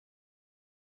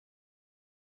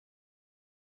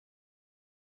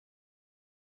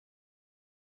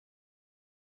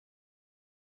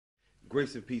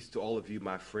Grace and peace to all of you,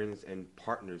 my friends and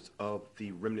partners of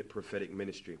the Remnant Prophetic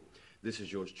Ministry. This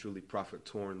is yours truly, Prophet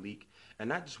Torrin Leak,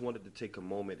 and I just wanted to take a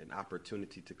moment and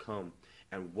opportunity to come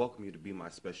and welcome you to be my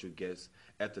special guest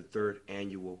at the third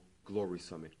annual Glory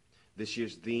Summit. This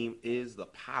year's theme is the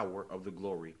power of the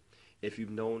glory. If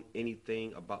you've known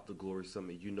anything about the Glory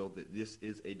Summit, you know that this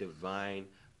is a divine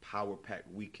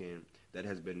power-packed weekend that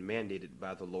has been mandated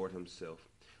by the Lord himself.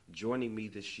 Joining me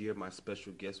this year, my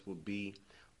special guest will be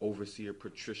Overseer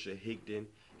Patricia Higdon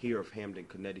here of Hamden,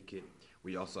 Connecticut.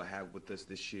 We also have with us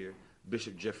this year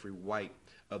Bishop Jeffrey White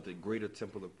of the Greater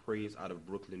Temple of Praise out of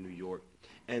Brooklyn, New York.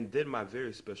 And then my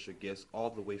very special guest all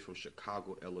the way from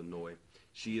Chicago, Illinois.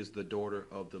 She is the daughter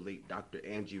of the late Dr.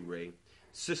 Angie Ray,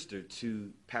 sister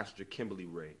to Pastor Kimberly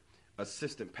Ray,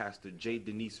 Assistant Pastor J.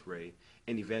 Denise Ray,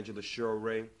 and Evangelist Cheryl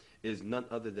Ray is none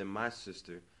other than my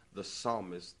sister, the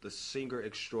psalmist, the singer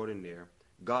extraordinaire,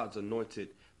 God's anointed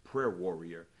prayer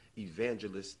warrior,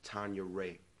 Evangelist Tanya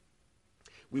Ray.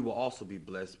 We will also be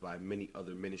blessed by many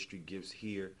other ministry gifts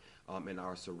here in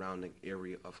our surrounding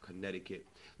area of Connecticut.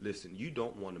 Listen, you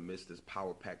don't want to miss this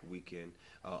power-packed weekend,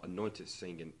 anointed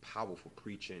singing, powerful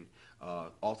preaching,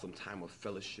 awesome time of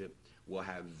fellowship. We'll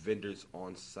have vendors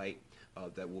on site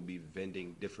that will be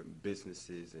vending different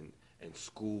businesses and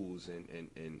schools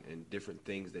and different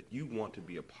things that you want to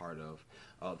be a part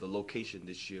of. The location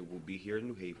this year will be here in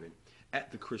New Haven at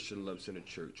the Christian Love Center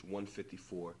Church,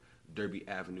 154 Derby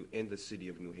Avenue in the city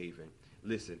of New Haven.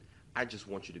 Listen, I just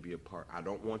want you to be a part. I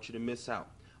don't want you to miss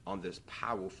out on this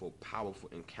powerful, powerful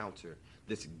encounter,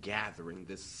 this gathering,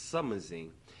 this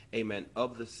summoning, amen,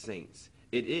 of the saints.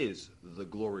 It is the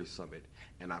Glory Summit,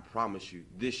 and I promise you,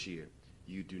 this year,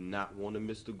 you do not want to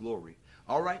miss the glory.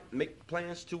 All right, make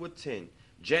plans to attend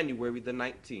January the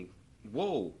 19th.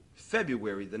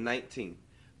 February the 19th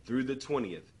through the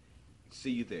 20th.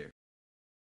 See you there.